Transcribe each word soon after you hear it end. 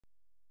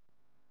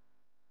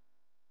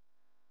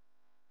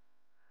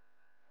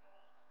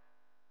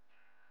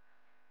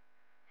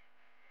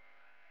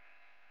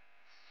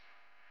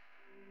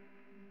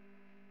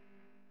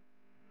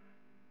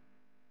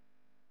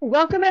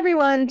Welcome,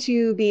 everyone,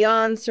 to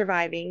Beyond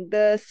Surviving,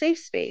 the safe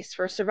space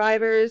for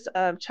survivors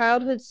of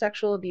childhood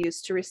sexual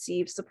abuse to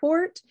receive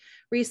support,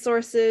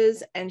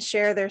 resources, and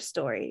share their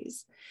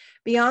stories.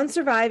 Beyond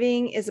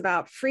Surviving is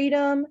about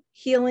freedom,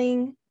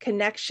 healing,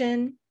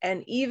 connection,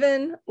 and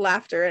even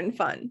laughter and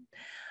fun.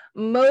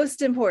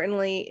 Most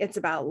importantly, it's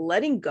about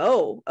letting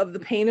go of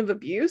the pain of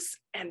abuse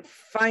and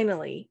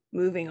finally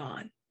moving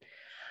on.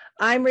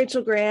 I'm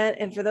Rachel Grant,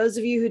 and for those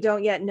of you who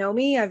don't yet know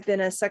me, I've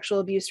been a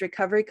sexual abuse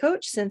recovery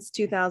coach since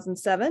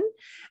 2007,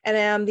 and I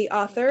am the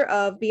author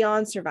of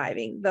Beyond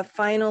Surviving, the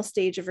final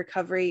stage of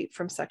recovery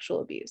from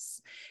sexual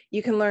abuse.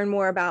 You can learn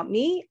more about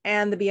me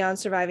and the Beyond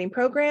Surviving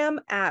program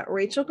at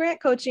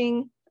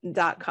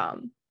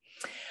rachelgrantcoaching.com.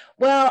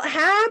 Well,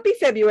 happy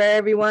February,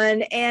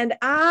 everyone. And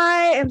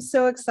I am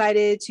so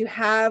excited to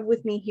have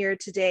with me here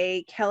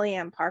today,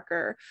 Kelliane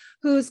Parker,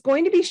 who's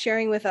going to be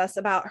sharing with us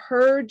about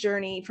her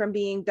journey from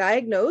being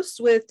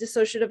diagnosed with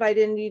dissociative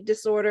identity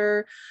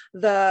disorder,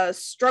 the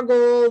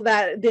struggle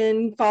that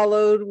then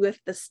followed with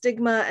the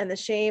stigma and the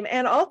shame,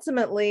 and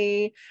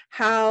ultimately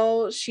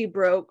how she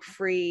broke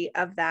free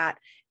of that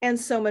and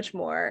so much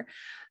more.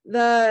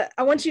 I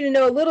want you to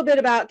know a little bit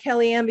about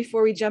Kelliane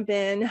before we jump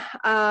in.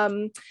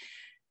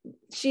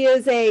 She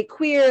is a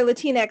queer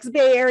Latinx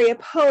Bay Area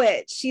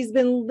poet. She's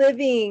been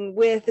living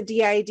with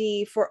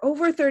DID for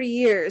over 30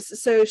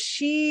 years. So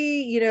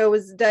she,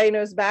 was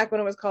diagnosed back when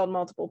it was called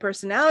multiple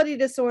personality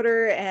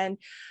disorder. And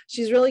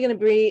she's really going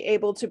to be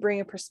able to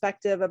bring a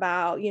perspective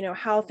about,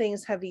 how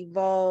things have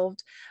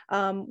evolved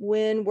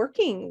when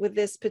working with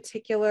this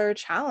particular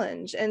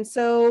challenge. And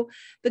so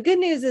the good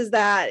news is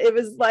that it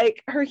was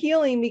like her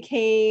healing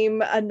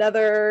became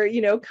another,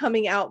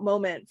 coming out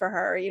moment for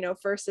her,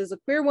 first as a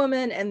queer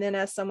woman and then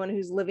as someone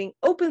who's living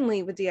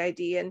openly with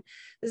DID. And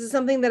this is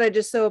something that I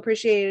just so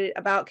appreciated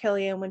about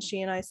Kelliane when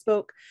she and I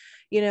spoke,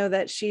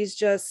 that she's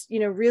just,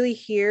 really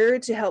here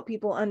to help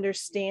people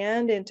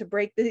understand and to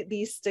break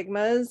these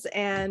stigmas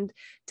and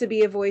to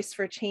be a voice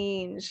for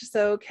change.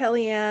 So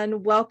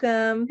Kelliane,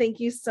 welcome. Thank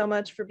you so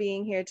much for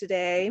being here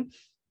today.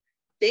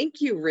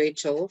 Thank you,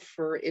 Rachel,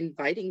 for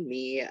inviting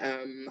me.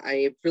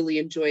 I really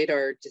enjoyed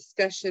our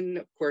discussion.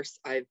 Of course,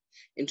 I've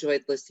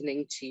enjoyed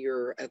listening to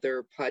your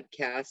other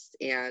podcasts,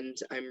 and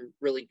I'm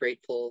really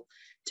grateful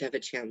to have a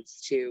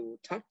chance to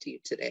talk to you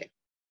today.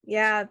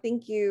 Yeah,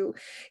 thank you.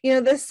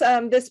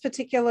 This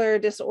particular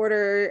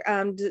disorder,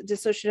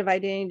 dissociative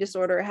identity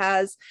disorder,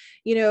 has,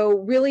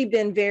 really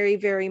been very,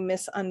 very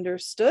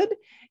misunderstood,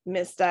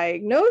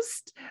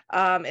 misdiagnosed.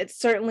 It's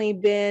certainly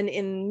been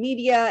in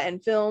media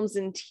and films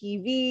and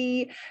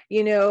TV,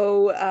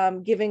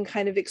 given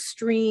kind of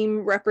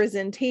extreme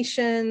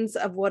representations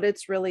of what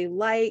it's really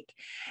like.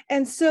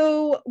 And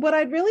so what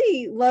I'd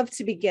really love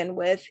to begin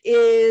with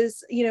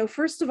is,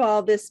 first of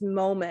all, this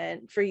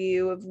moment for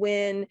you of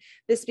when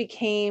this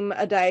became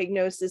a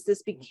diagnosis,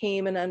 this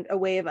became a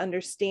way of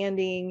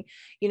understanding,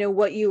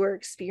 what you were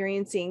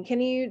experiencing. Can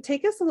you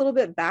take us a little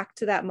bit back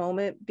to that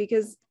moment?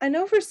 Because I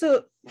know for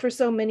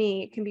so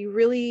many, it can be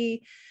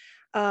really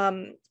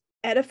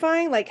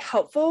edifying, like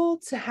helpful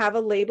to have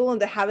a label and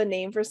to have a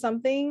name for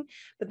something,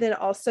 but then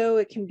also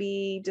it can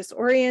be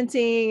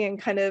disorienting and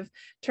kind of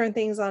turn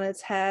things on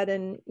its head.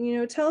 And,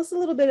 tell us a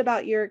little bit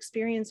about your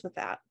experience with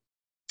that.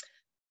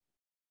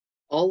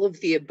 All of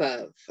the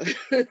above.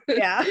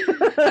 Yeah.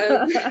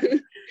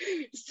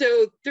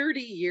 So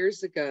 30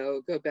 years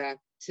ago, go back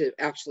to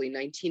actually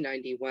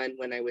 1991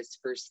 when I was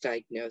first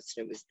diagnosed,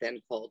 and it was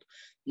then called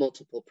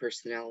multiple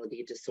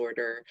personality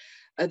disorder.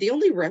 The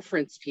only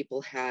reference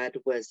people had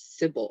was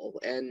Sybil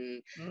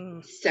and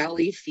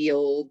Sally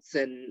Fields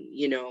and,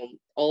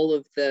 all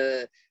of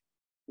the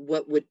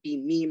what would be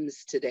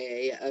memes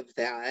today of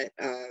that,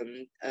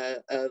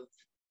 of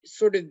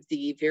sort of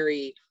the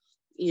very,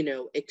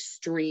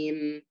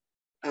 extreme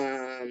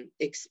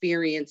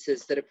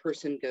experiences that a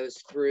person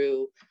goes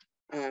through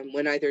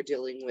when either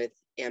dealing with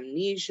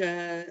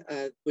amnesia,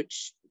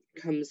 which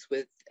comes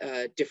with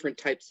different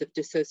types of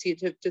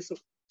dissociative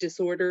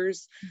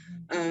disorders,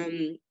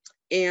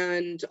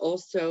 and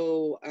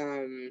also,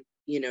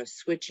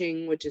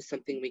 switching, which is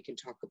something we can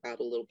talk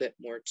about a little bit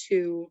more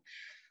too.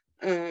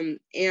 And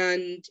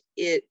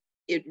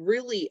it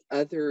really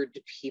othered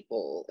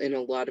people in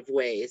a lot of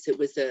ways. It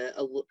was a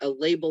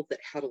label that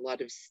had a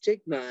lot of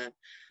stigma,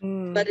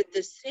 but at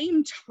the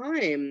same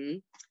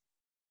time,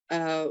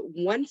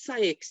 once I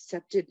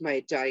accepted my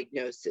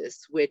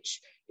diagnosis,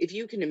 which, if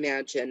you can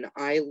imagine,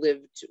 I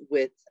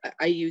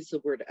use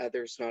the word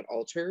others, not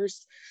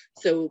alters.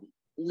 So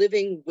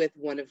living with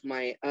one of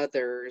my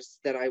others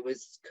that I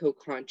was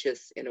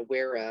co-conscious and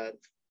aware of,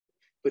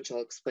 which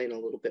I'll explain a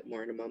little bit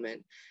more in a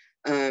moment,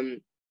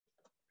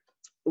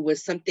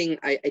 was something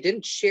I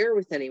didn't share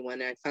with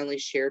anyone. I finally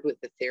shared with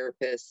the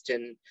therapist,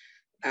 and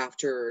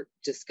after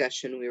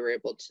discussion, we were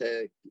able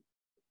to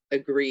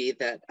agree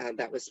that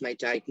that was my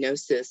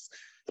diagnosis.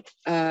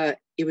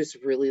 It was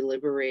really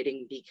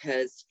liberating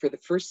because for the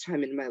first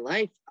time in my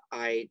life,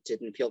 I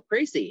didn't feel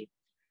crazy.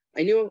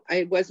 I knew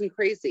I wasn't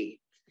crazy.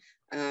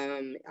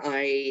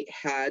 I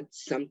had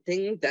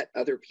something that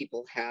other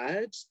people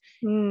had,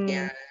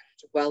 and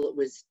while it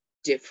was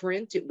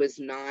different, it was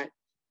not,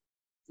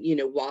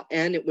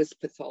 and it was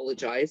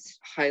pathologized,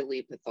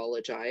 highly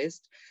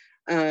pathologized.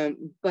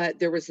 But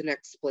there was an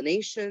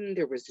explanation,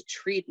 there was a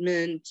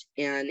treatment,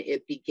 and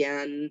it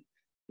began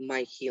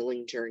my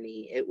healing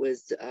journey. It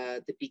was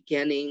the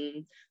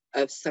beginning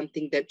of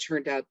something that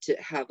turned out to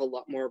have a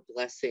lot more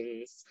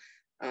blessings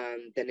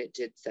than it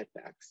did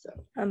setbacks. So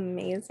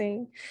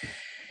amazing.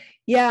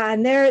 Yeah,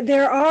 and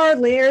there are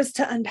layers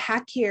to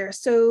unpack here.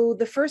 So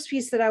the first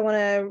piece that I want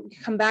to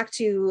come back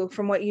to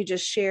from what you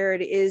just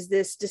shared is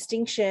this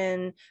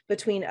distinction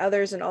between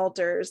others and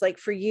alters. Like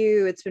for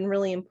you, it's been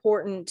really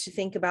important to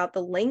think about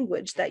the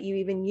language that you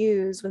even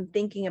use when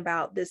thinking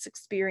about this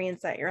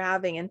experience that you're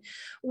having. And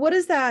what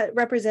does that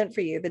represent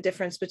for you, the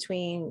difference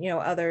between,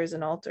 others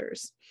and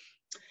alters?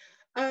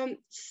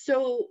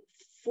 So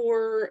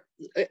for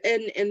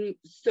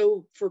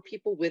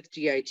people with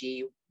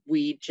DID,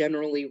 we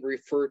generally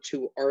refer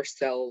to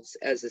ourselves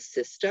as a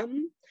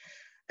system.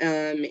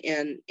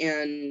 And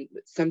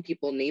some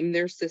people name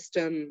their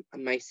system.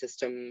 My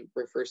system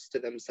refers to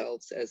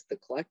themselves as the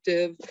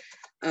collective.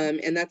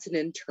 And that's an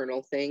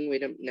internal thing. We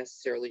don't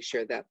necessarily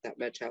share that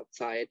much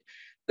outside.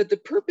 But the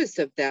purpose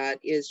of that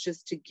is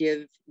just to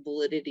give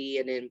validity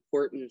and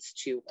importance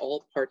to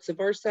all parts of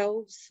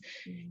ourselves.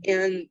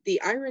 And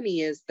the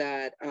irony is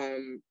that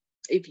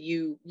if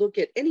you look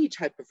at any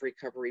type of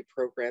recovery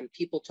program,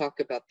 people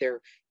talk about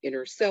their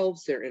inner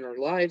selves, their inner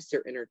lives,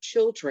 their inner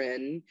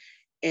children,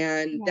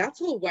 and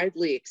that's all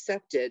widely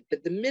accepted.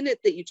 But the minute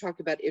that you talk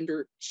about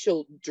inner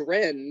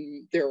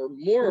children, there are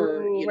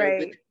more,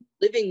 right.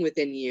 living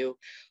within you,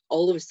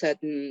 all of a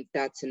sudden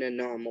that's an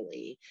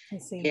anomaly. I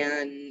see.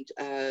 And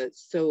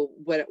so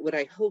what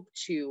I hope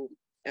to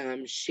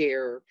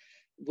share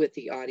with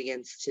the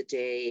audience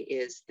today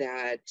is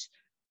that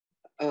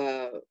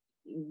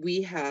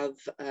we have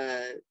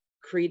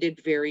created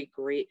very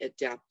great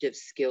adaptive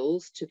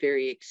skills to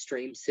very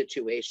extreme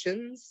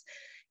situations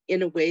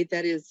in a way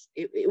that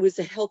it was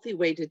a healthy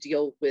way to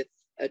deal with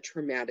a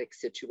traumatic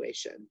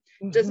situation.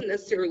 It doesn't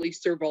necessarily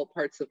serve all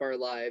parts of our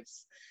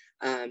lives.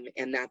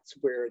 And that's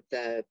where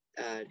the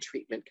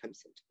treatment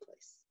comes into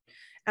place.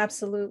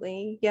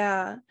 Absolutely.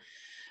 Yeah.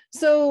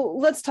 So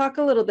let's talk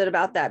a little bit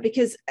about that,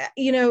 because,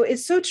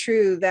 it's so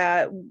true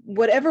that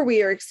whatever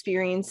we are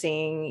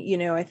experiencing,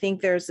 I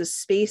think there's a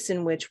space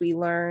in which we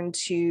learn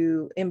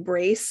to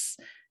embrace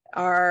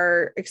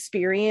our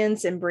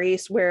experience,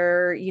 embrace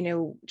where,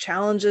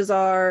 challenges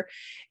are,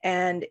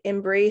 and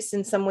embrace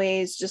in some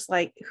ways just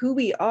like who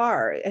we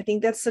are. I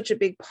think that's such a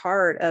big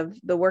part of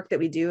the work that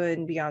we do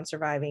in Beyond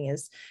Surviving,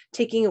 is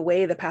taking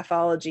away the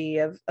pathology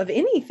of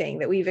anything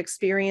that we've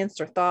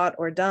experienced or thought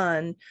or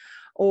done,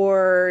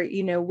 or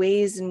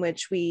ways in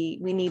which we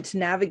need to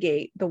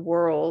navigate the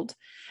world.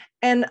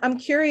 And I'm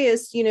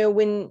curious,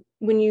 when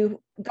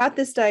you got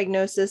this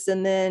diagnosis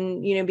and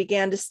then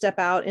began to step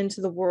out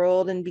into the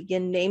world and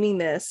begin naming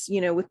this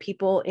with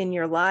people in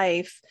your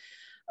life,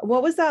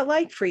 what was that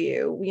like for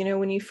you?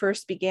 When you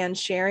first began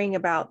sharing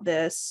about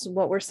this,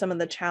 what were some of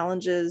the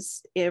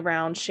challenges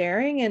around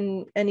sharing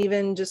and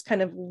even just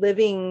kind of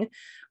living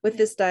with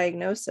this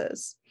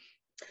diagnosis?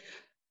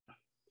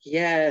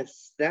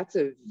 Yes, that's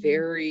a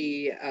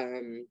very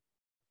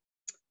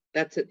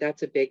that's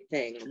a big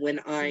thing. When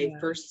I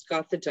first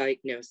got the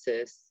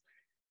diagnosis,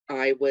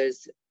 I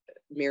was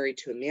married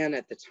to a man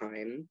at the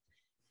time,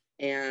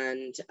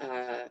 and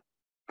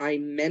I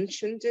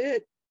mentioned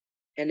it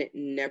and it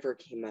never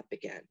came up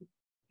again.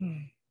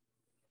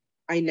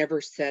 I never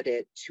said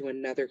it to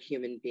another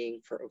human being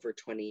for over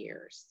 20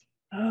 years.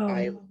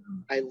 I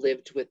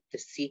lived with the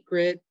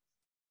secret.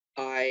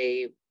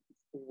 I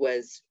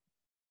was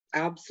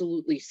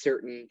absolutely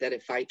certain that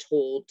if I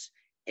told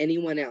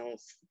anyone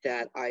else,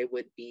 that I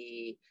would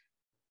be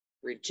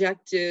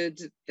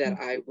rejected, that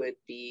I would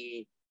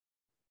be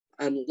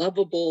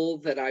unlovable,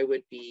 that I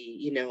would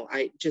be,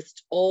 I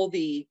just all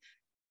the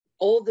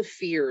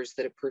fears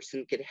that a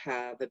person could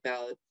have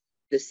about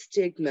the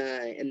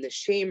stigma and the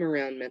shame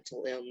around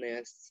mental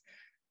illness.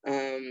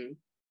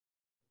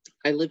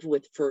 I lived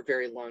with for a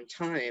very long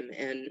time.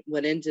 And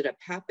what ended up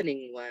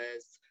happening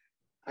was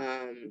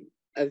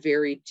a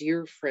very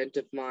dear friend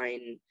of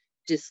mine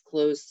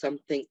disclosed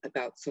something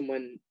about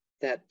someone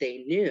that they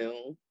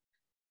knew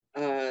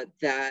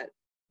that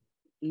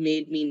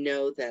made me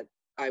know that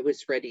I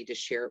was ready to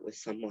share it with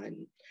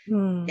someone.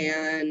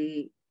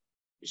 And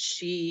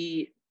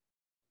she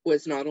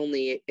was not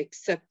only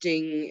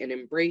accepting and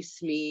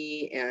embraced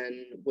me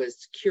and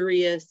was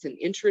curious and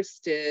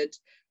interested,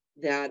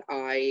 that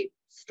I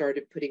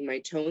started putting my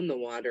toe in the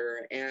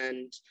water.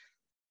 And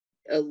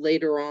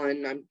later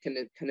on, I'm going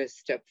to kind of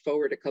step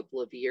forward a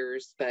couple of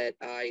years, but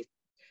I,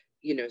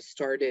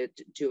 started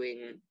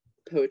doing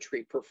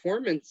poetry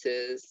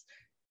performances,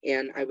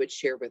 and I would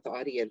share with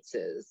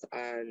audiences.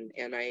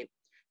 And I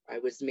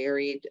was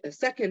married a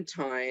second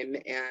time,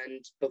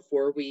 and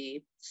before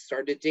we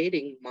started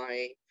dating,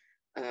 my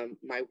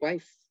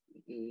wife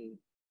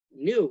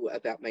knew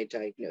about my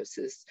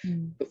diagnosis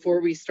before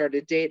we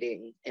started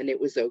dating, and it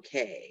was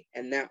okay.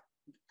 And that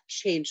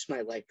changed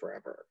my life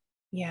forever.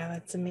 Yeah,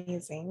 that's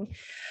amazing.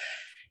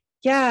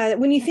 Yeah,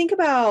 when you think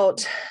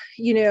about,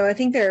 I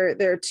think there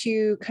are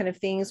two kind of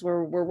things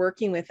we're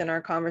working with in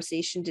our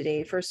conversation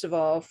today. First of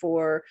all,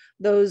 for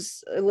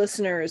those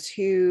listeners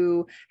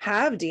who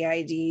have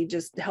DID,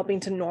 just helping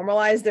to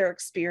normalize their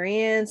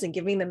experience and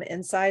giving them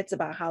insights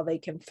about how they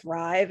can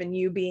thrive, and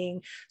you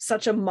being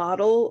such a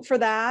model for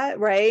that,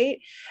 right?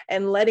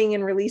 And letting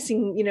and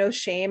releasing,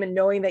 shame, and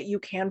knowing that you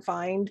can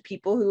find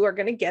people who are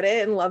going to get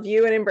it and love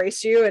you and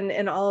embrace you,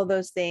 and all of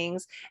those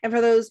things. And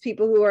for those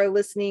people who are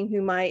listening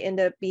who might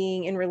end up being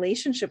in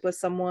relationship with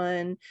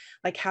someone,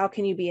 like, how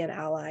can you be an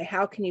ally?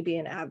 How can you be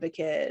an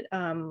advocate?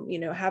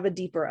 Have a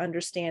deeper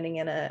understanding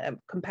and a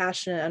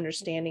compassionate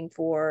understanding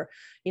for,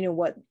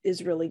 what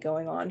is really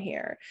going on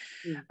here.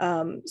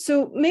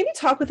 So maybe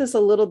talk with us a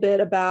little bit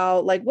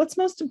about, like, what's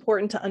most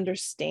important to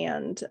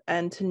understand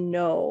and to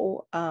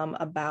know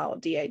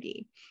about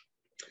DID.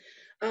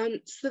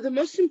 So the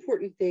most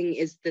important thing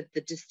is that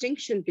the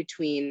distinction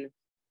between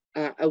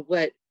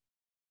what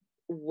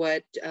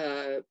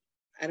I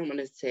don't want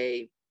to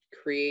say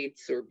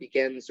creates or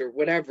begins or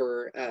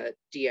whatever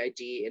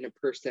DID in a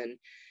person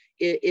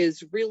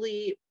is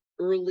really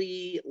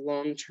early,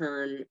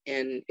 long-term,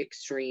 and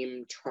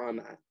extreme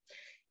trauma.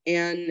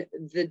 And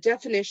the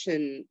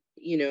definition,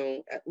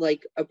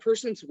 like a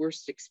person's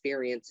worst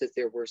experience is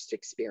their worst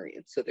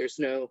experience. So there's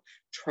no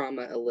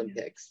trauma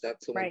Olympics.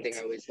 That's the one thing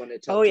I always want to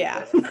tell people.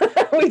 Yeah.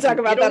 We talk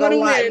about that a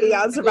lot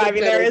beyond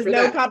surviving. There is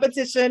no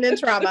competition in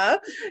trauma.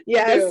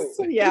 Yes.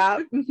 No. Yeah.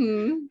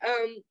 Mm-hmm.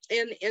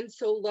 And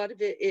so a lot of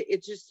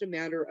it's just a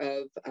matter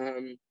of,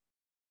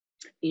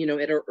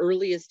 at our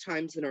earliest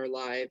times in our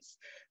lives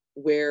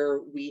where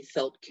we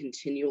felt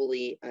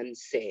continually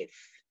unsafe.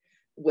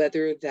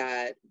 Whether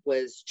that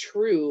was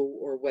true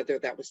or whether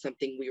that was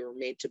something we were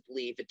made to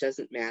believe, it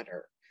doesn't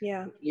matter.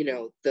 Yeah.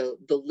 The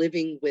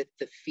living with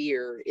the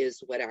fear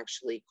is what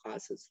actually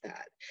causes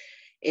that.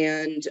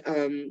 And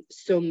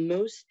so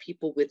most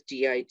people with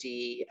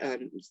DID,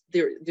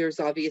 there's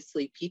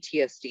obviously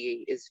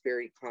PTSD is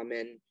very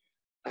common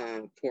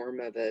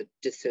form of a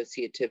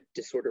dissociative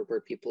disorder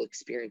where people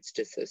experience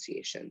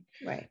dissociation.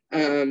 Right.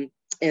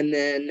 And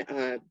then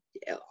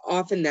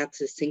often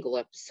that's a single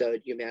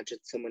episode. You imagine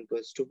someone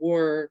goes to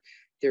war,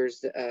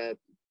 there's an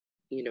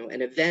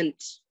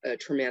event, a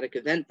traumatic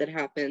event that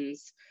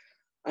happens,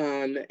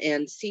 and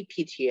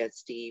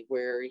CPTSD,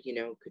 where,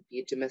 could be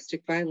a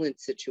domestic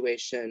violence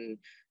situation,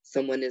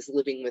 someone is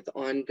living with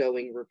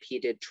ongoing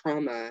repeated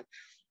trauma.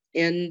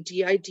 And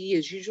DID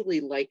is usually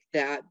like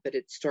that, but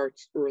it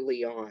starts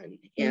early on.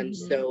 And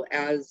so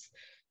as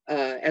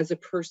a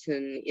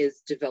person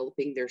is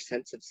developing their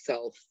sense of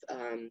self,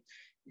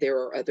 there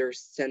are other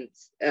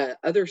selves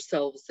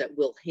that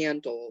will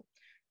handle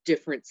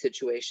different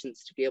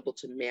situations to be able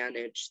to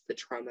manage the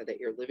trauma that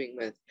you're living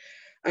with.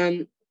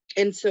 And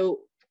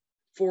so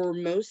for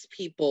most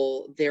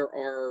people, there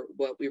are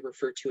what we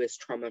refer to as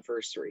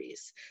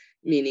traumaversaries,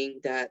 meaning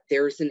that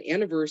there's an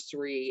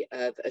anniversary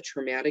of a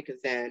traumatic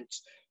event,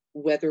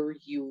 whether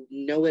you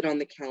know it on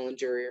the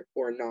calendar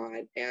or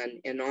not.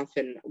 And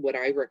often what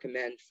I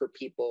recommend for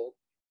people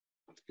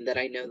that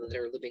I know that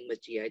are living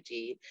with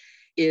DID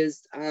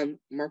is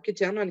mark it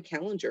down on a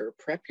calendar,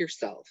 prep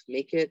yourself,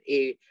 make it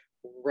a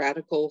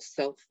radical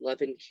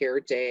self-love and care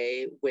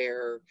day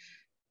where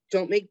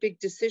don't make big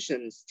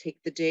decisions, take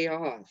the day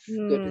off,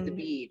 go to the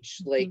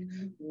beach, like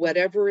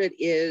whatever it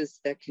is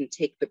that can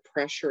take the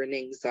pressure and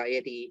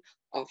anxiety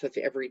off of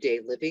everyday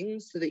living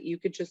so that you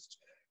could just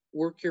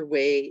work your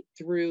way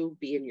through,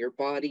 be in your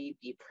body,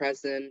 be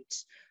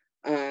present.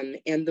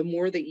 And the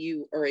more that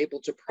you are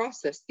able to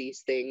process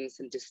these things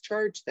and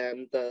discharge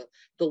them, the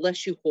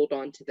less you hold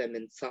on to them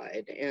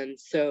inside. And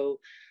so,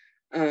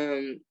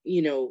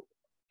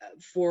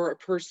 for a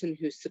person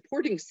who's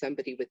supporting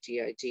somebody with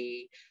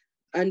DID,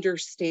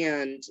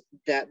 understand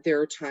that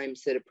there are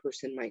times that a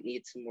person might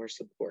need some more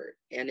support,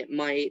 and it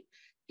might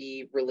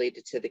be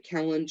related to the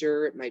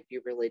calendar, it might be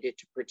related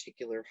to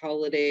particular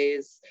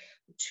holidays,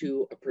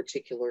 to a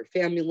particular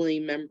family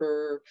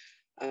member,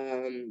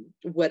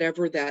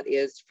 whatever that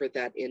is for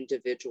that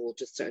individual,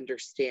 just to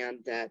understand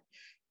that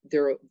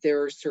there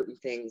are certain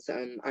things.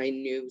 I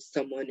knew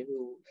someone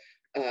who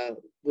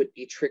would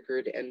be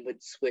triggered and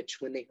would switch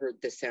when they heard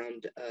the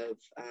sound of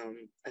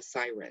a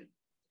siren.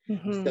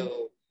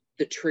 So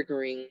the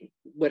triggering,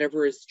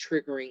 whatever is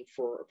triggering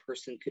for a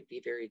person could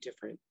be very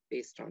different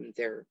based on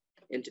their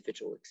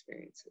individual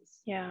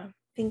experiences. Yeah,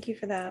 thank you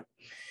for that.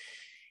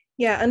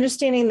 Yeah,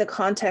 understanding the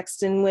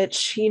context in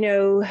which,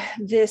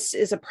 this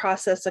is a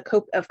process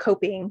of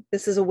coping.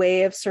 This is a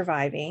way of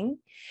surviving.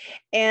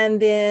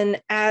 And then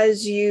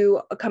as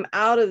you come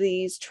out of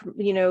these,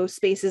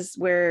 spaces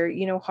where,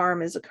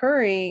 harm is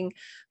occurring,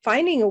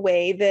 finding a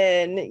way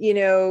then,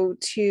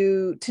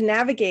 to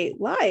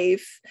navigate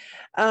life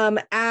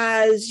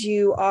as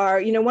you are,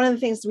 one of the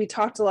things we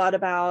talked a lot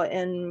about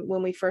and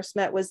when we first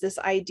met was this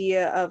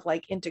idea of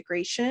like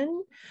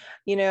integration,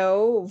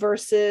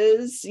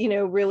 versus,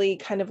 really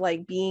kind of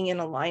like being in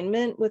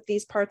alignment with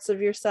these parts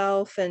of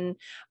yourself. And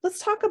let's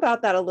talk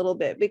about that a little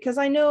bit, because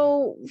I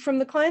know from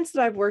the clients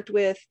that I've worked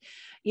with,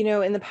 with,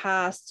 in the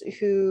past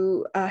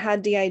who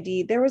had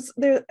DID, there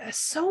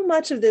so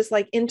much of this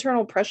like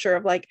internal pressure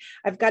of like,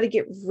 I've got to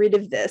get rid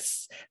of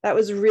this. That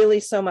was really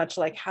so much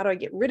like, how do I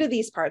get rid of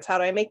these parts? How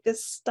do I make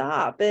this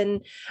stop?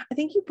 And I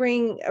think you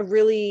bring a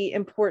really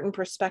important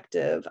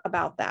perspective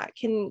about that.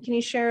 Can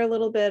you share a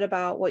little bit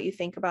about what you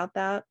think about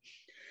that?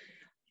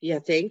 Yeah,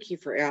 thank you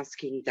for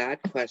asking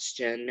that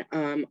question.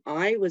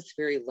 I was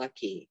very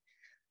lucky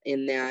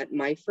in that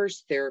my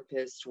first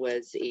therapist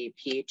was a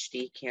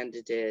PhD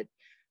candidate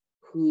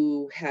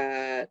who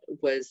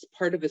was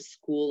part of a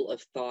school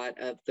of thought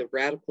of the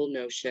radical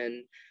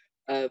notion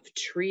of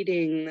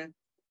treating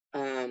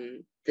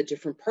the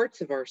different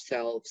parts of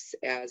ourselves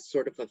as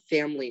sort of a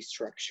family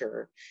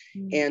structure.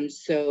 And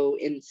so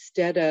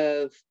instead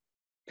of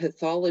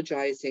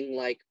pathologizing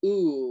like,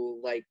 ooh,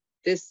 like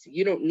this,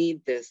 you don't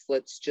need this,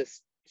 let's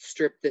just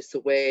strip this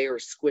away or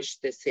squish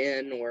this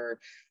in, or,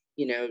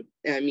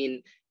 I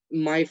mean,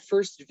 my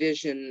first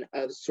vision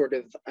of sort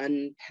of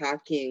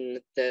unpacking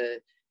the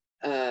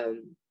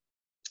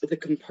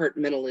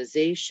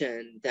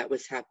compartmentalization that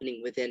was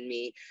happening within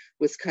me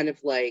was kind of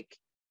like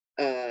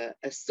a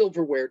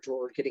silverware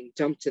drawer getting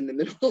dumped in the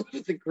middle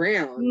of the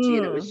ground.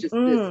 It's just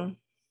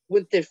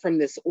this from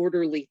this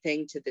orderly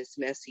thing to this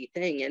messy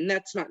thing. And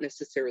that's not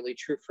necessarily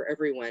true for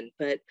everyone.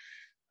 But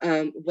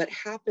what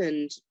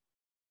happened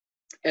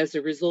as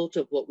a result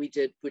of what we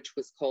did, which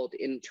was called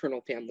internal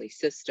family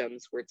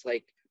systems, where it's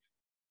like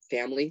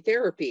family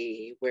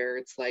therapy, where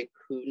it's like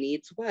who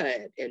needs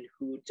what and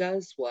who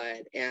does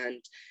what,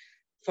 and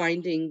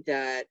finding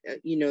that,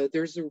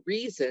 there's a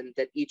reason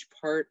that each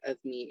part of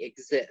me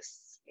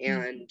exists,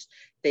 and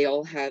they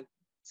all have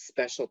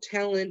special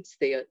talents.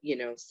 They,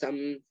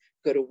 some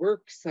go to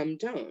work, some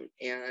don't.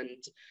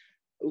 And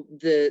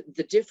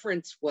the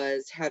difference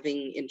was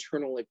having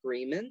internal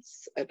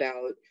agreements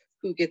about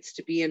who gets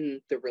to be in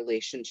the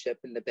relationship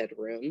in the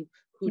bedroom,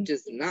 who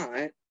does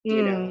not,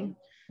 who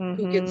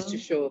gets to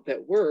show up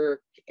at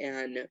work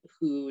and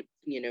who,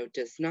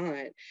 does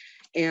not.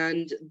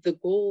 And the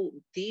goal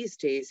these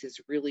days is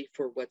really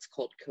for what's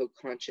called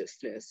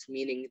co-consciousness,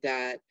 meaning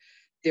that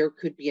there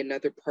could be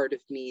another part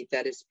of me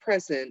that is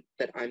present,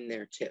 but I'm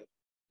there too.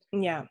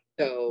 Yeah.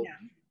 So,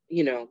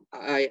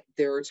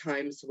 there are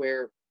times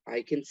where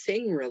I can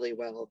sing really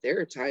well. There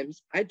are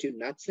times I do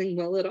not sing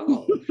well at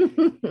all,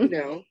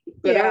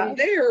 but I'm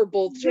there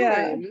both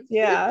times.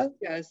 Yeah.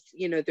 It's just,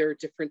 there are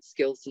different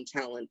skills and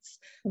talents.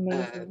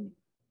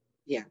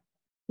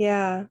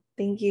 Yeah.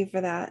 Thank you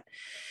for that.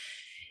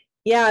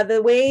 Yeah,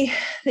 the way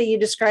that you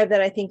describe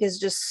that, I think, is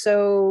just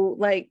so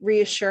like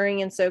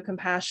reassuring and so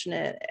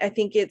compassionate. I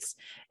think it's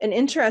an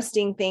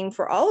interesting thing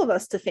for all of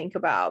us to think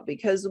about,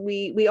 because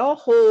we all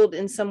hold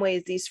in some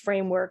ways these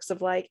frameworks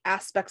of like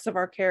aspects of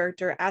our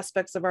character,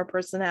 aspects of our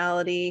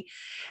personality.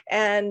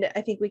 And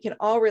I think we can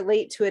all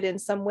relate to it in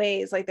some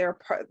ways. Like there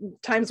are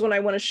times when I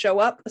want to show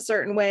up a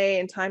certain way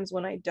and times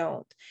when I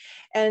don't.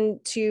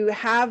 And to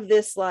have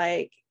this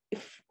like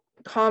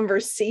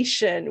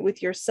conversation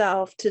with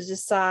yourself to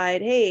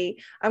decide, hey,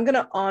 I'm going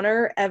to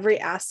honor every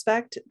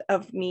aspect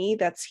of me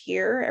that's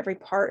here, every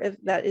part of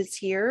that is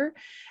here,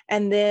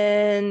 and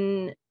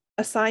then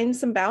assign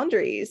some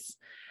boundaries,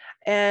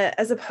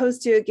 as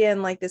opposed to,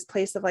 again, like this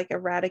place of like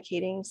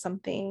eradicating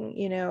something,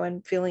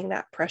 and feeling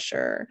that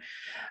pressure.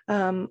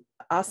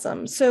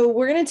 Awesome. So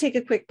we're going to take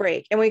a quick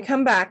break, and when we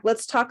come back,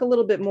 let's talk a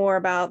little bit more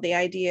about the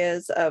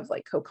ideas of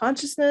like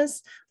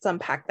co-consciousness. Let's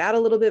unpack that a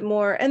little bit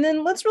more. And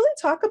then let's really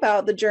talk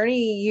about the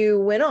journey you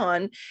went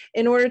on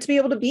in order to be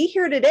able to be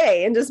here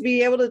today and just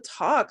be able to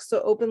talk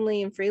so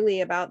openly and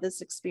freely about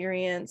this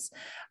experience,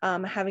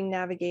 having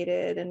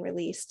navigated and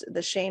released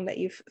the shame that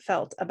you've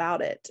felt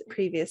about it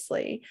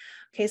previously.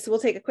 Okay, so we'll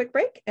take a quick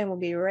break and we'll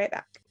be right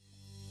back.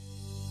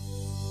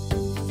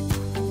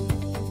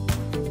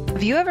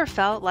 Have you ever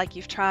felt like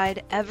you've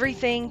tried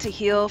everything to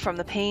heal from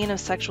the pain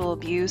of sexual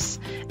abuse,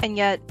 and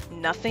yet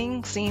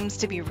nothing seems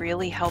to be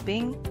really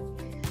helping?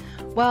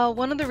 Well,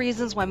 one of the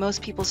reasons why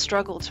most people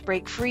struggle to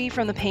break free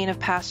from the pain of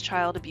past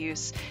child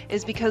abuse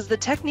is because the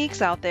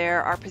techniques out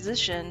there are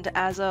positioned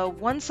as a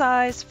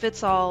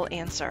one-size-fits-all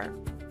answer.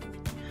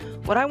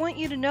 What I want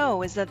you to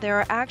know is that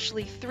there are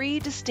actually 3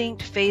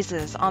 distinct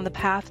phases on the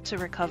path to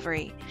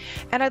recovery,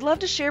 and I'd love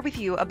to share with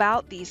you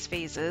about these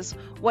phases,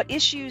 what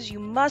issues you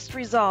must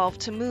resolve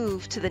to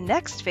move to the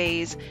next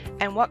phase,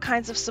 and what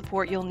kinds of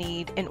support you'll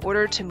need in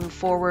order to move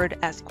forward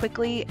as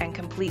quickly and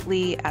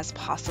completely as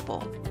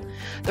possible.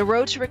 The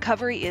road to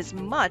recovery is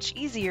much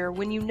easier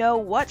when you know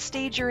what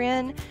stage you're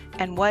in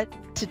and what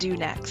to do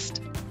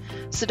next.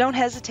 So don't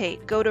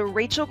hesitate. Go to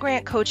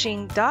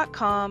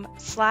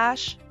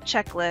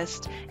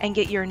rachelgrantcoaching.com/checklist and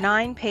get your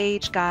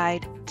 9-page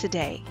guide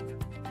today.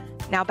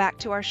 Now back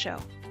to our show.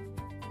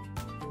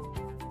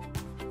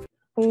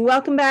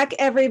 Welcome back,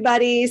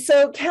 everybody.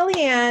 So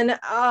Kelliane,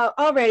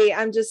 already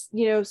I'm just,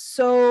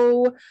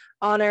 so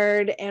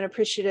honored and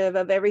appreciative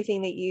of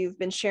everything that you've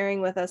been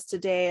sharing with us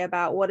today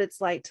about what it's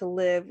like to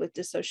live with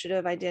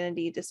dissociative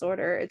identity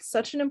disorder. It's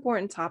such an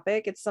important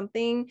topic. It's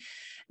something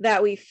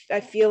that I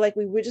feel like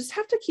we would just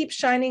have to keep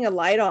shining a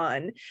light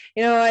on.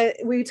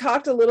 We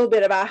talked a little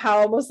bit about how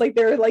almost like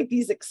there are like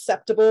these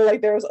acceptable,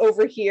 like there was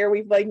over here,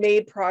 we've like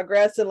made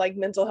progress in like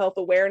mental health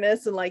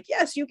awareness, and like,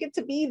 yes, you get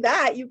to be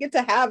that, you get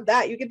to have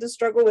that, you get to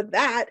struggle with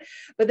that.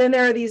 But then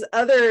there are these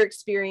other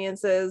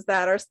experiences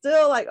that are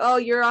still like, oh,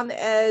 you're on the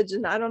edge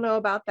and I don't know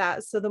about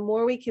that. So the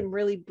more we can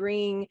really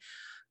bring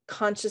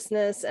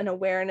consciousness and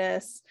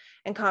awareness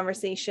and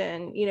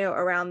conversation,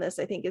 around this,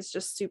 I think is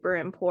just super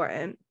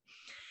important.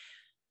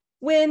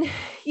 When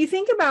you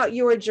think about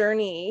your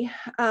journey,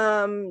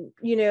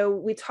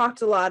 we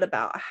talked a lot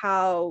about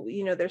how,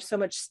 there's so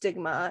much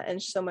stigma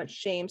and so much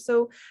shame.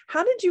 So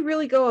how did you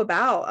really go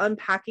about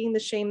unpacking the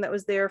shame that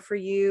was there for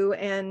you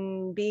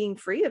and being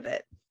free of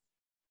it?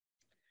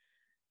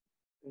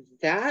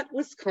 That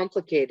was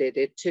complicated.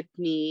 It took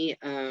me,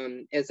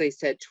 as I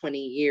said, 20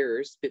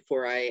 years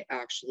before I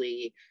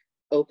actually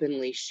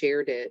openly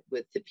shared it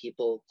with the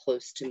people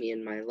close to me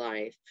in my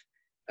life.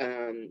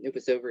 It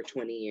was over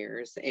 20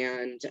 years.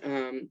 And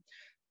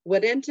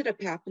what ended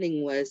up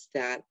happening was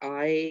that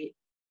I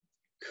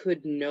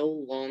could no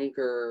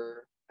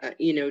longer,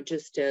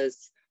 just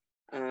as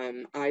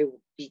I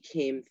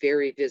became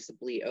very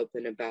visibly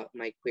open about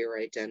my queer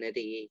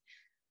identity,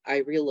 I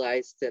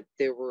realized that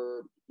there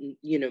were,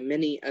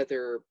 many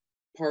other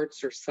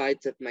parts or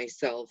sides of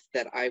myself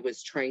that I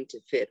was trying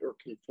to fit or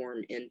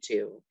conform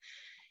into.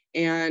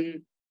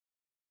 And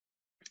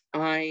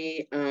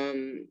I,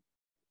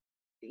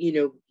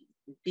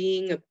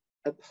 being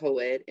a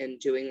poet and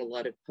doing a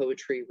lot of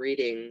poetry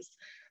readings,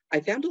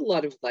 I found a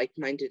lot of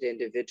like-minded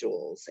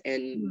individuals.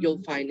 And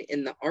you'll find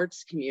in the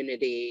arts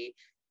community,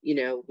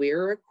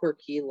 we're a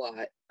quirky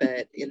lot,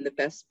 but in the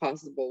best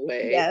possible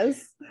way.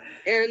 Yes.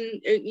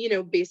 And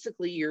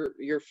basically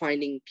you're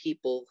finding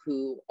people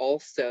who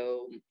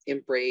also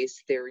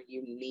embrace their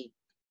uniqueness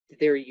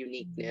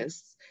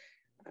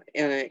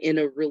in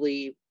a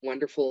really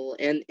wonderful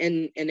and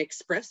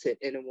express it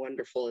in a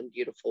wonderful and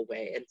beautiful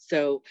way. And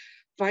so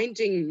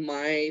finding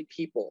my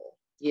people,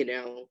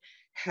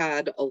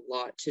 had a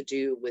lot to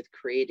do with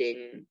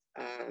creating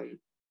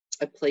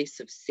a place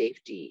of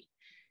safety.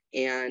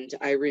 And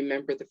I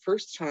remember the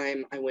first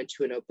time I went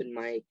to an open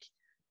mic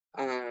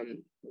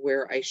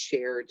where I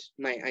shared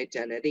my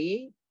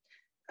identity,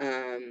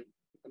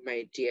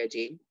 my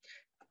DID.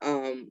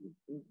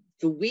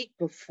 The week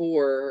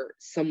before,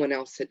 someone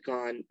else had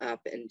gone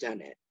up and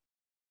done it.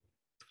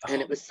 And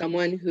it was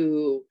someone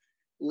who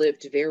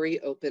lived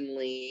very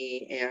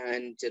openly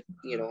and did,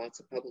 lots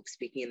of public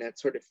speaking and that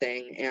sort of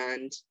thing.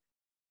 And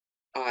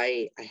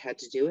I had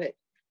to do it.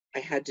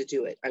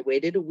 I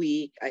waited a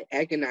week. I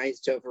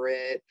agonized over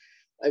it.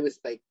 I was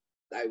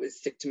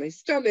sick to my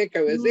stomach.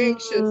 I was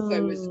anxious. I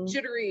was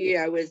jittery.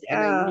 and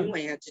I knew I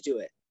had to do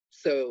it.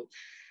 So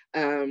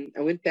I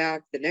went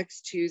back the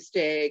next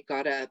Tuesday,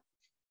 got up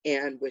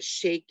and was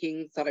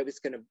shaking, thought I was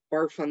going to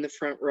barf on the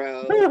front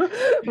row.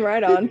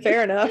 Right on.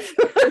 Fair enough.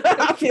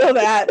 I feel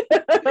that.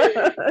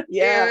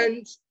 Yeah.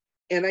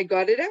 And I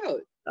got it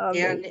out.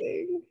 Amazing.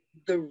 And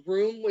the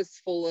room was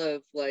full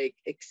of like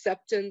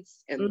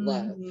acceptance and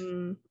love.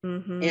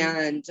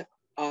 And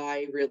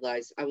I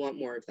realized I want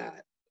more of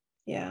that.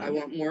 Yeah. I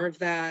want more of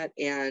that.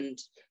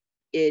 And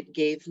it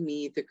gave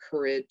me the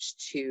courage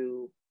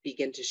to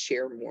begin to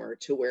share more,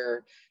 to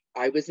where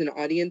I was in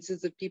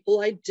audiences of people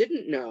I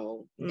didn't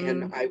know,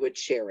 and I would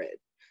share it.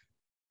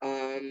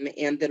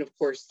 And then, of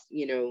course,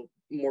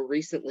 more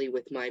recently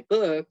with my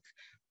book,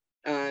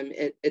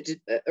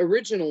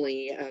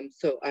 originally,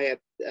 so I have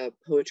a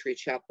poetry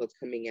chapbook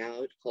coming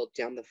out called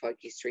Down the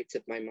Foggy Streets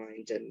of My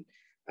Mind. And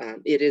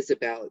it is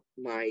about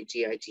my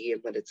DID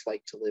and what it's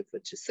like to live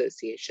with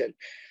dissociation.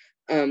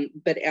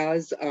 But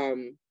as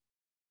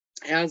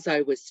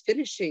I was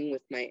finishing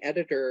with my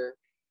editor,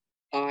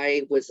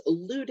 I was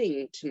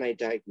alluding to my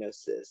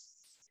diagnosis,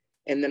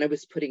 and then I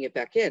was putting it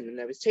back in, and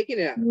I was taking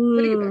it out,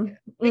 putting it back in,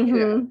 taking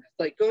it out,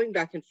 like going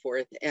back and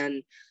forth.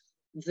 And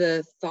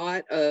the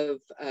thought of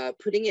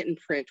putting it in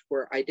print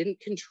where I didn't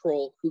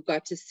control who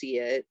got to see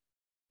it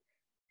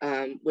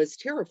was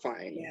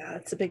terrifying. Yeah,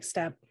 it's a big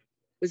step. It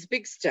was a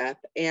big step.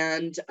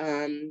 And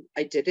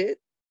I did it.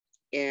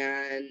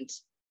 And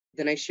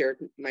then I shared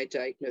my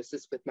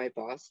diagnosis with my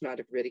boss.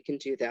 Not everybody can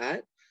do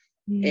that.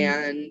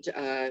 And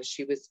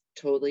she was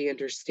totally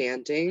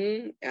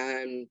understanding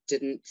and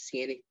didn't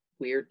see any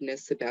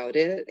weirdness about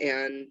it.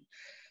 And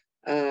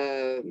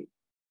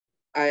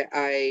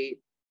I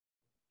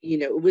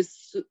it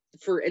was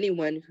for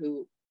anyone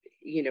who,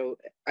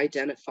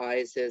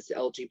 identifies as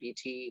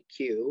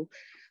LGBTQ,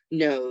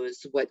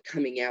 knows what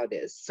coming out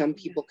is. Some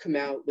people come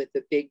out with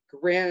a big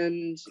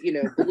grand,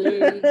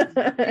 balloons.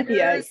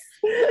 Yes.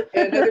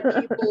 And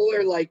other people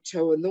are like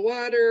toe in the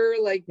water,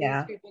 like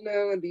these people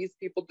know and these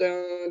people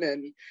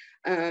don't.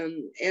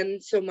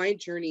 And so my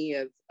journey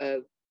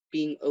of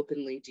being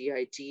openly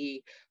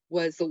DID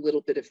was a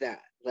little bit of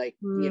that. Like,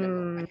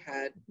 I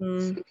had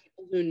some people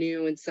people who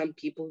knew and some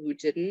people who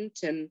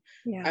didn't, and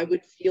Yeah. I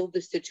would feel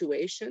the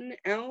situation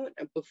out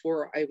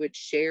before I would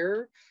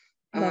share.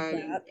 Love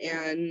that.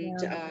 And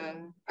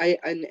Yeah.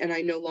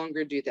 I no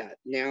longer do that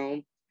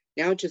now.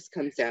 Now it just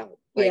comes out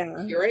like,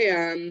 Yeah. here I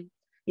am.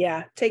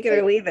 Yeah. Take it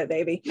or leave it,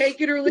 baby. Take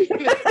it or leave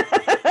it.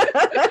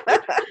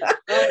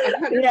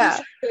 100%. Yeah.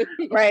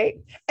 Right.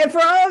 And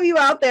for all of you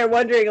out there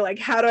wondering, like,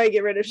 how do I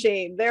get rid of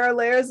shame? There are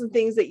layers and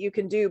things that you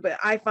can do, but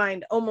I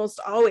find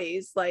almost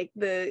always like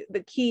the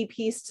key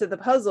piece to the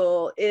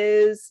puzzle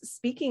is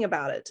speaking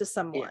about it to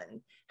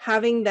someone,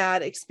 having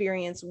that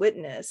experience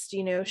witnessed.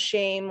 You know,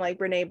 shame, like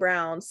Brene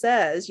Brown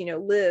says, you know,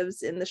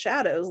 lives in the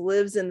shadows,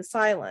 lives in the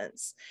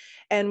silence.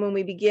 And when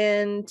we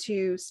begin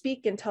to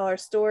speak and tell our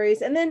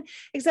stories, and then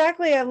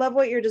exactly, I love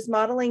what you're just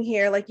modeling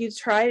here. Like you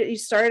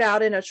start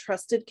out in a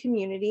trusted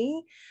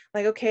community.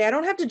 Like, okay, I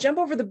don't have to jump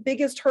over the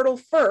biggest hurdle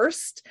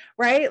first,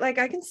 right? Like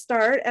I can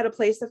start at a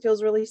place that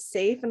feels really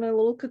safe and a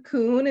little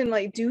cocoon and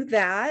like do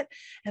that.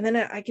 And then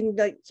I can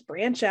like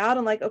branch out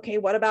and like, okay,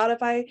 what about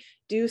if I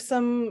do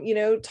some, you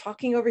know,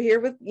 talking over here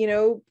with, you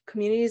know,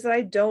 communities that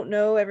I don't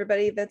know,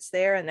 everybody that's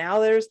there. And now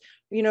there's,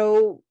 you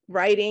know,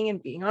 writing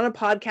and being on a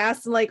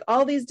podcast and like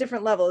all these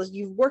different levels.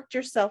 You've worked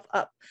yourself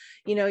up,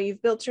 you know,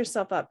 you've built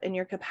yourself up in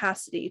your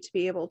capacity to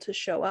be able to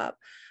show up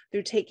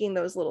through taking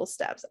those little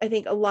steps. I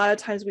think a lot of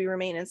times we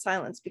remain in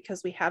silence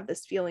because we have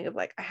this feeling of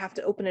like, I have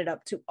to open it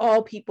up to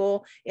all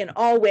people in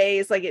all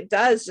ways. Like it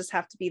does just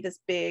have to be this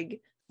big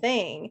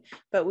thing.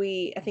 But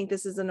I think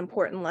this is an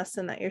important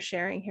lesson that you're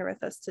sharing here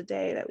with us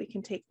today, that we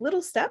can take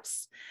little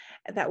steps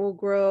that will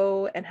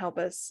grow and help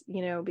us,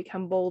 you know,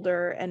 become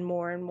bolder and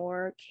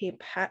more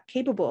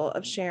capable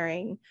of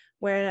sharing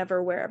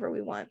wherever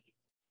we want.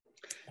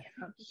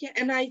 Yeah,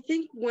 and I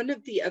think one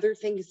of the other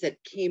things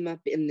that came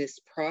up in this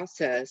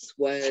process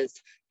was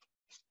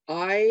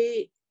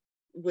I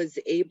was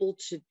able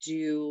to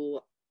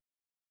do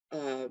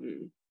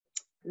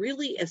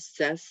really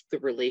assess the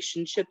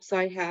relationships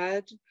I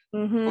had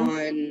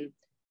on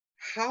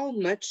how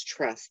much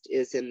trust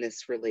is in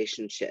this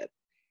relationship.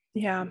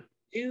 Yeah.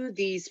 Do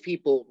these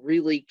people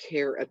really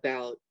care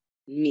about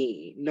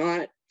me?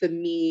 Not the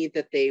me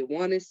that they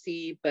want to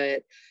see,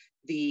 but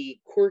the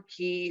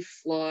quirky,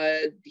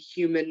 flawed,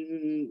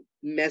 human,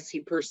 messy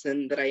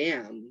person that I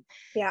am.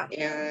 Yeah.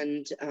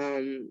 And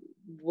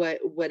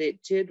what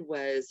it did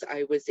was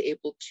I was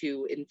able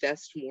to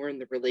invest more in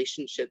the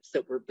relationships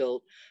that were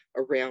built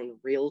around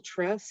real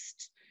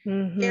trust.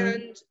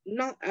 And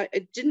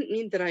it didn't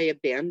mean that I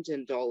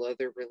abandoned all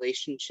other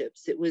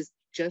relationships. It was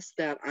just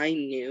that I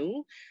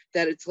knew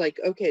that it's like,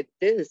 okay,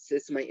 this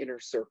is my inner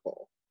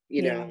circle,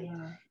 you know,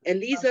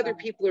 and these other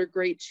people are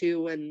great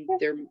too. And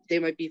they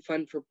might be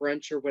fun for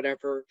brunch or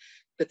whatever,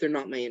 but they're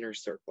not my inner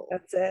circle.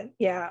 That's it.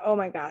 Yeah. Oh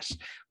my gosh.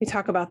 We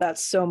talk about that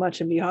so much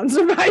in Beyond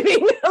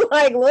Surviving.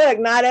 Like, look,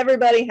 not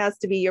everybody has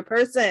to be your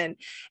person.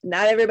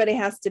 Not everybody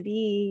has to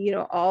be, you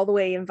know, all the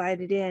way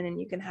invited in, and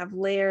you can have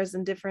layers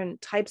and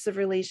different types of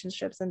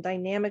relationships and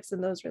dynamics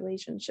in those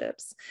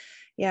relationships.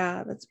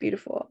 Yeah, that's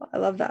beautiful. I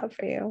love that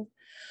for you.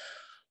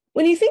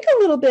 When you think a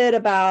little bit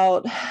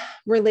about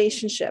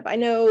relationship, I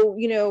know,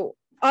 you know,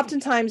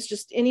 oftentimes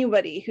just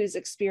anybody who's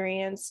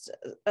experienced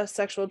a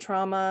sexual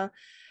trauma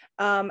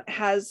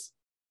has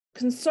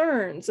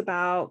concerns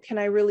about, can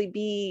I really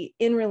be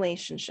in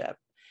relationship?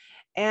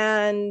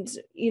 And,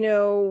 you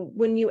know,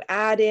 when you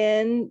add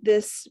in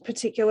this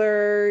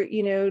particular,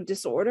 you know,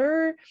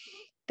 disorder,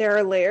 there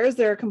are layers,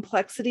 there are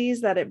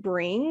complexities that it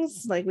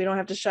brings. Like, we don't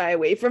have to shy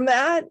away from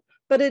that,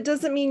 but it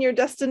doesn't mean you're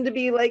destined to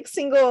be like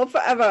single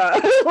forever.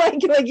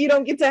 like you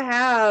don't get to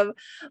have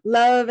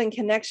love and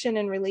connection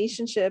and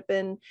relationship.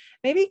 And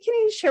maybe can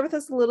you share with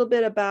us a little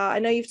bit about, I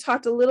know you've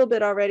talked a little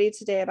bit already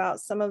today about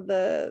some of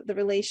the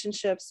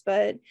relationships,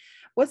 but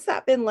what's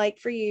that been like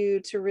for you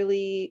to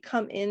really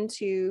come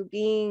into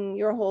being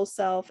your whole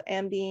self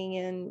and being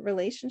in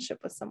relationship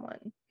with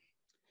someone?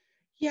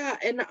 Yeah,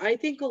 and I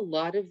think a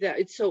lot of that,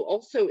 it's so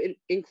also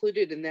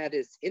included in that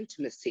is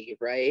intimacy,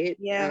 right?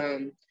 Yeah.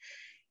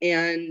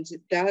 And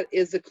that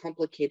is a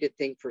complicated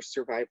thing for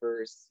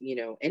survivors, you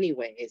know,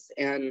 anyways.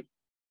 And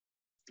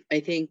I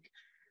think,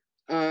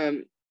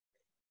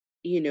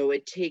 you know,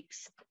 it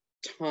takes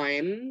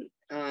time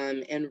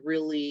and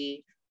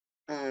really,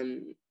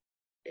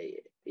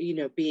 you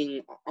know,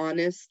 being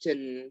honest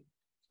and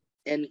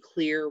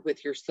clear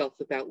with yourself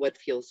about what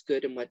feels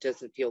good and what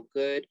doesn't feel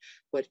good,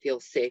 what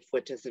feels safe,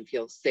 what doesn't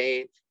feel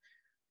safe,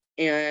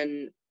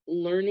 and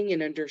learning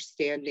and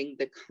understanding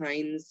the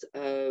kinds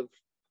of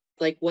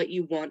like what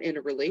you want in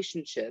a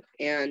relationship.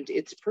 And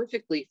it's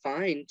perfectly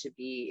fine to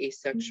be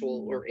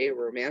asexual or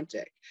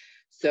aromantic.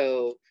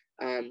 So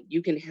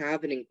you can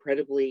have an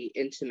incredibly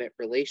intimate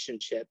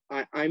relationship.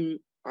 I'm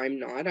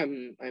not.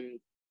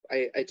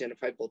 I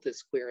identify both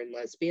as queer and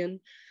lesbian.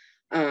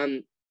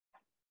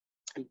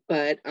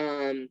 But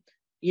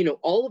you know,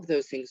 all of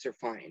those things are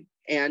fine,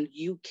 and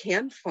you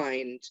can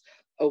find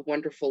a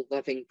wonderful,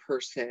 loving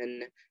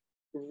person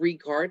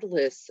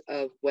regardless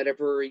of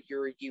whatever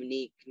your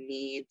unique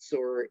needs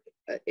or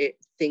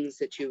things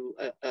that you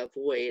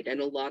avoid. And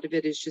a lot of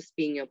it is just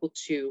being able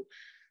to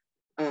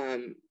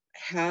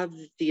have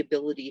the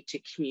ability to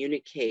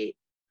communicate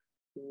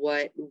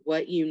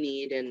what you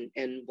need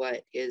and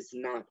what is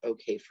not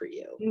okay for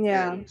you.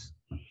 Yeah. And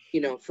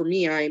for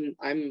me,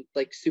 I'm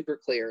like super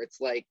clear.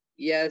 It's like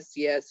yes,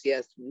 yes,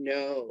 yes,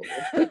 no.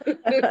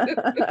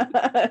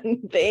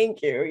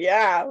 Thank you.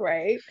 Yeah,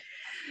 right.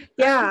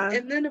 Yeah.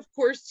 And then of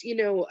course,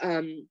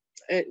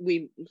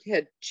 we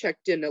had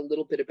checked in a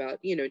little bit about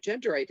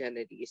gender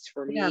identities.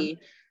 For me,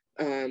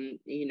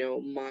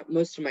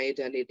 most of my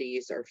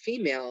identities are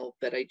female,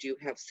 but I do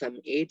have some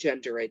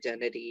agender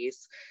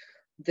identities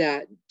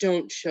that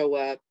don't show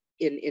up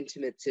in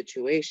intimate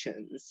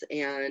situations.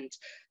 And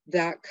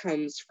that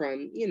comes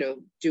from,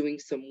 doing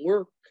some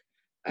work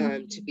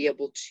to be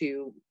able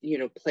to,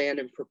 plan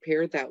and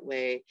prepare that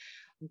way.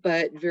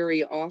 But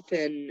very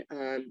often,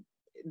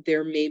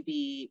 there may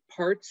be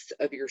parts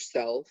of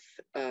yourself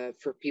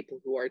for people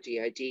who are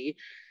DID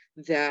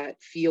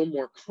that feel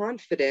more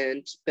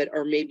confident, but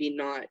are maybe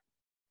not,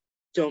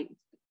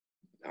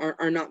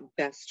 are not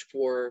best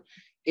for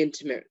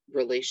intimate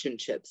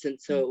relationships.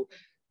 And so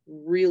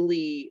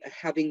really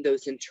having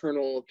those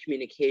internal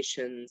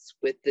communications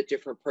with the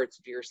different parts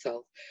of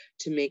yourself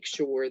to make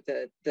sure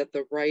that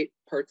the right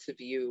parts of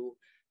you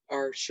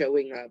are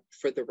showing up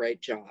for the right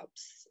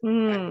jobs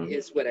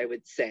is what I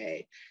would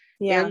say.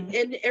 Yeah.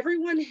 And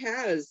everyone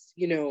has,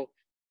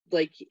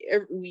 like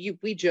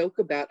we joke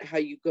about how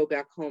you go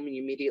back home and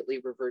you immediately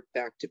revert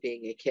back to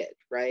being a kid,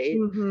 right?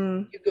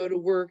 You go to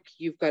work,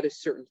 you've got a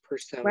certain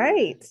persona.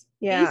 Right.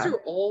 Yeah. These are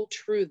all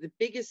true. The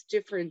biggest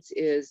difference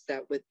is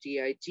that with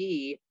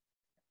DID,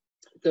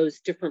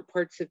 those different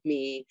parts of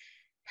me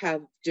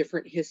have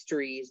different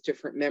histories,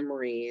 different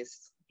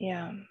memories.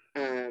 Yeah.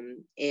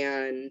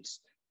 And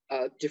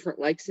different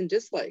likes and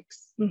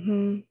dislikes.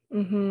 And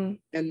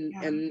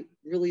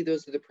really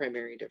those are the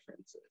primary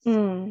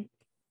differences.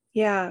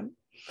 Yeah.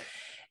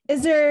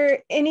 Is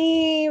there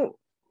any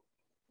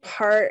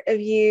part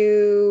of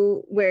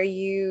you where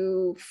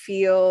you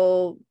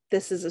feel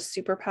this is a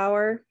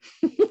superpower?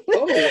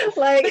 Oh,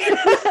 like,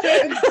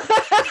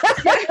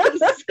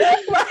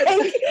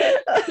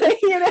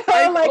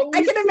 I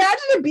can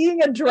imagine it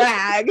being a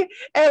drag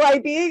and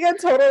like being a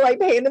total like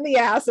pain in the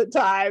ass at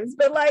times,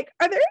 but like,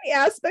 are there any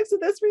aspects of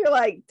this where you're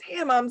like,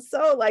 damn, I'm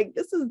so like,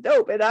 this is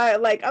dope, and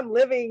I'm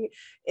living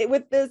it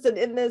with this and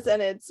in this,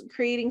 and it's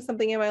creating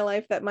something in my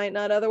life that might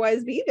not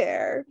otherwise be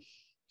there?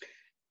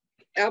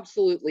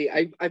 Absolutely.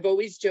 I've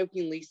always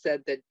jokingly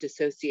said that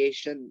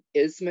dissociation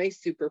is my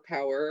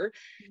superpower.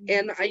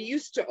 And I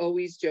used to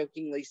always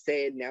jokingly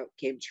say, and now it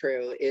came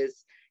true,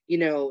 is,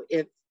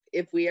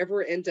 if we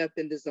ever end up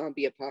in the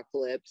zombie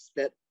apocalypse,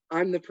 that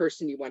I'm the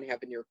person you want to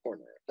have in your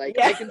corner. Like,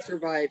 I can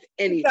survive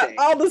anything.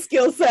 All the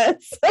skill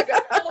sets. I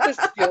got all the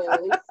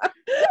skills.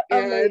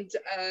 And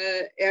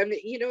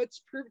it's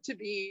proved to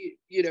be,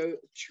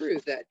 true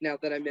that now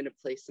that I'm in a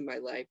place in my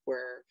life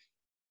where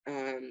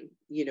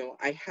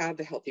I have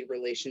a healthy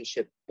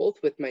relationship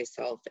both with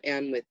myself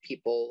and with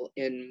people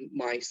in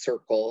my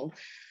circle.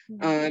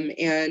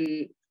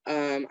 I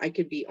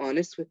could be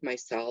honest with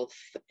myself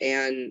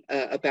and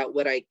about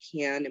what I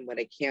can and what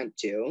I can't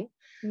do,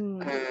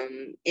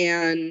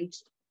 and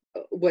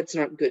what's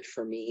not good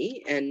for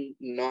me, and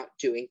not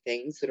doing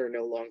things that are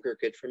no longer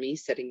good for me,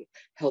 setting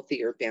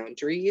healthier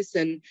boundaries,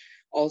 and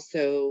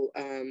also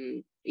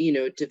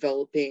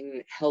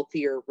developing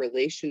healthier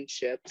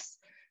relationships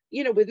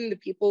within the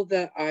people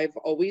that I've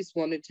always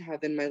wanted to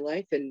have in my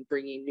life, and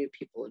bringing new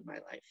people in my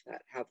life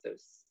that have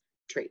those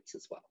traits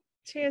as well.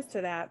 Cheers to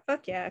that.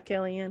 Fuck yeah,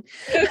 Kelliane.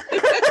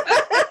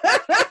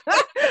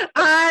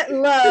 I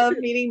love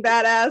meeting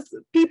badass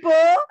people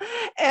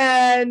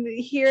and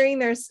hearing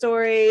their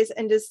stories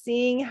and just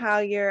seeing how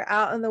you're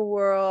out in the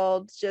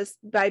world just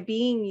by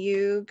being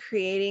you,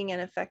 creating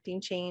and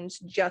affecting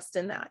change just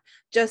in that,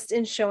 just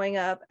in showing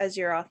up as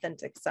your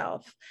authentic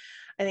self.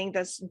 I think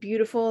that's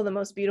beautiful, the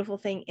most beautiful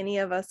thing any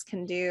of us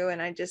can do.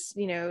 And I just,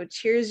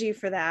 cheers you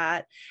for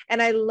that. And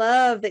I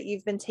love that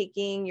you've been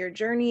taking your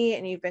journey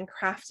and you've been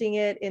crafting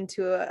it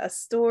into a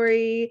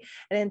story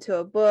and into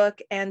a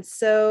book. And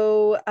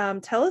so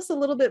tell us a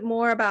little bit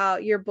more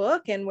about your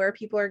book and where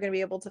people are going to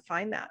be able to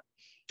find that.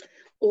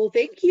 Well,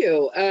 thank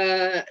you.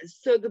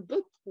 So the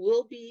book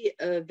will be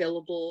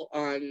available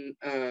on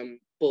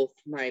both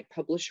my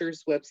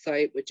publisher's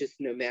website, which is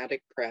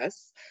Nomadic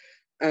Press,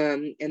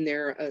 and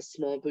they're a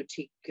small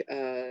boutique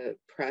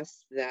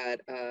press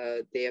that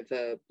they have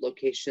a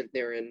location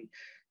there in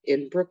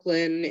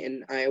Brooklyn,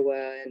 in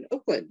Iowa, and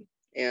Oakland.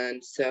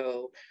 And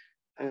so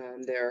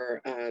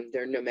they're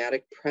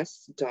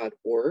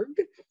nomadicpress.org.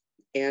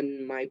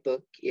 And my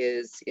book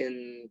is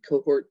in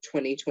cohort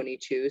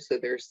 2022. So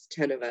there's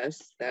 10 of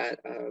us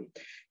that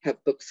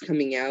have books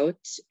coming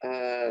out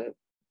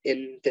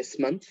in this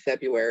month,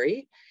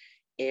 February.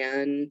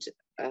 And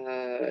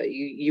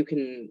you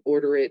can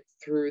order it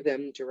through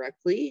them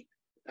directly,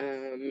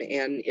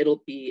 and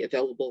it'll be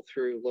available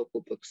through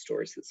local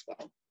bookstores as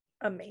well.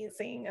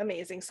 Amazing,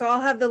 amazing. So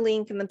I'll have the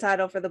link in the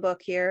title for the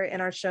book here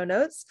in our show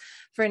notes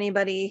for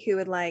anybody who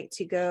would like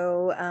to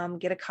go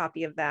get a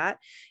copy of that.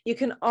 You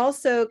can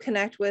also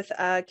connect with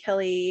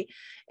Kelly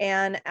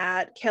Ann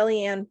at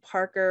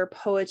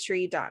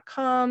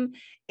KellianeParkerPoetry.com,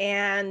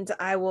 and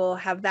I will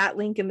have that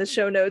link in the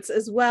show notes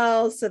as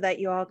well so that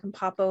you all can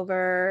pop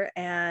over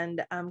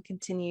and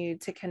continue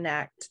to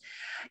connect.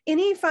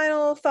 Any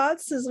final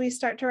thoughts as we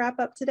start to wrap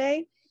up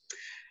today?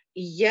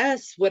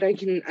 Yes, what I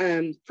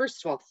can,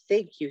 first of all,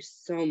 thank you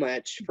so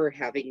much for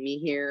having me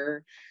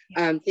here.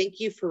 Thank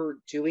you for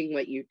doing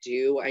what you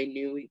do. I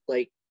knew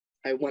I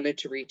wanted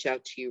to reach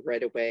out to you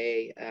right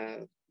away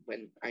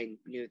when I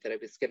knew that I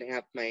was going to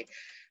have my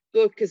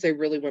book, because I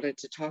really wanted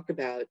to talk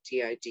about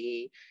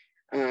DID.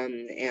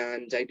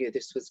 And I knew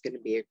this was going to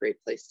be a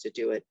great place to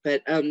do it.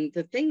 But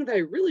the thing that I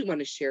really want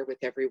to share with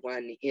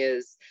everyone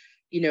is,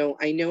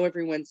 I know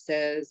everyone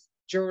says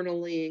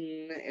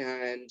journaling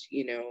and,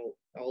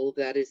 all of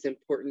that is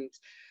important.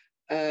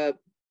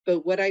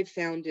 But what I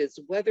found is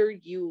whether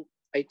you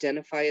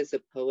identify as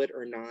a poet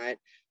or not,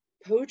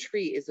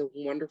 poetry is a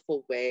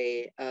wonderful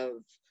way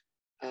of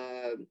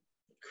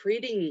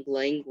creating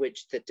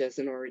language that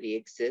doesn't already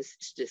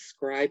exist to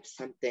describe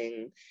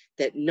something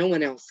that no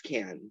one else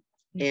can.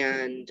 Mm-hmm.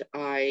 And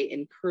I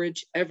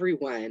encourage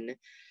everyone,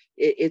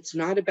 it's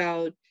not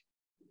about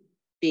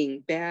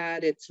being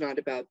bad, it's not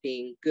about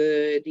being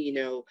good.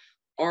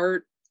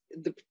 Art,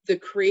 the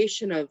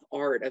creation of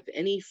art, of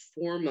any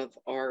form of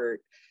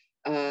art,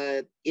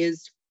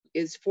 is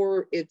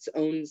for its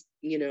own,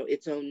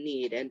 its own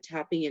need, and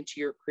tapping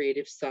into your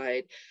creative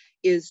side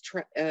is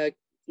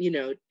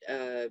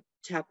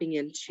tapping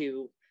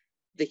into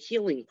the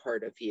healing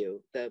part of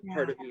you, the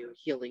part of your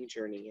healing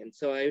journey. And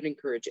so I would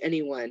encourage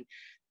anyone,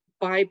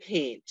 buy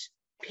paint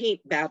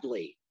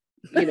badly,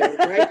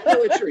 write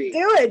poetry.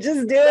 Do it,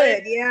 just do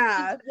it.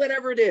 Yeah. Just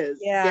whatever it is.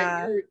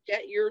 Yeah.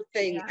 Get your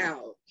thing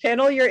out.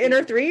 Channel your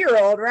inner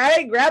 3-year-old,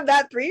 right? Grab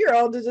that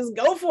 3-year-old to just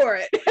go for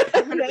it.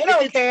 They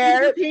don't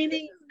care.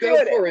 Painting,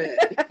 go for it.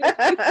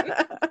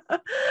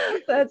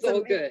 That's so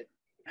amazing. Good.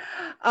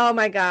 Oh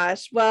my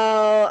gosh.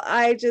 Well,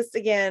 I just,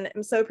 again,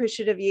 I'm so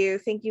appreciative of you.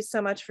 Thank you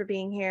so much for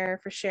being here,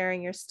 for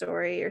sharing your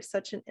story. You're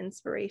such an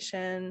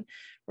inspiration.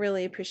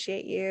 Really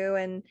appreciate you.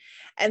 And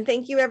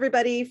thank you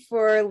everybody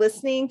for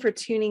listening, for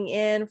tuning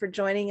in, for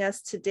joining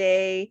us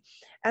today.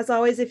 As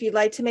always, if you'd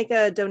like to make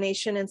a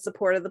donation in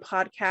support of the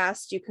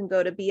podcast, you can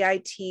go to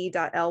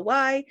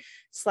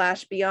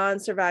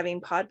bit.ly/Beyond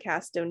Surviving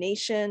Podcast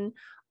donation.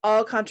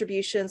 All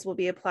contributions will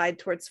be applied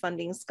towards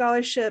funding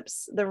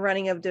scholarships, the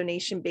running of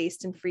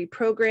donation-based and free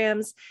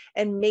programs,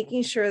 and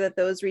making sure that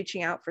those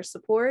reaching out for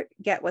support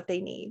get what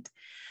they need.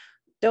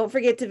 Don't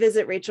forget to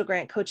visit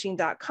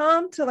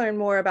rachelgrantcoaching.com to learn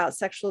more about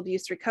sexual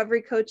abuse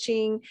recovery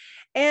coaching,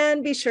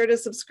 and be sure to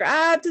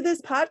subscribe to this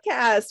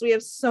podcast. We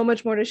have so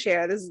much more to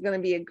share. This is going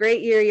to be a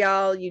great year,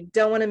 y'all. You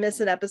don't want to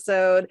miss an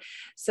episode.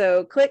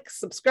 So click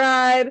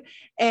subscribe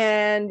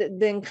and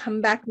then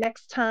come back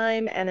next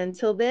time. And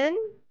until then,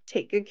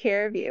 take good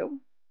care of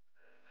you.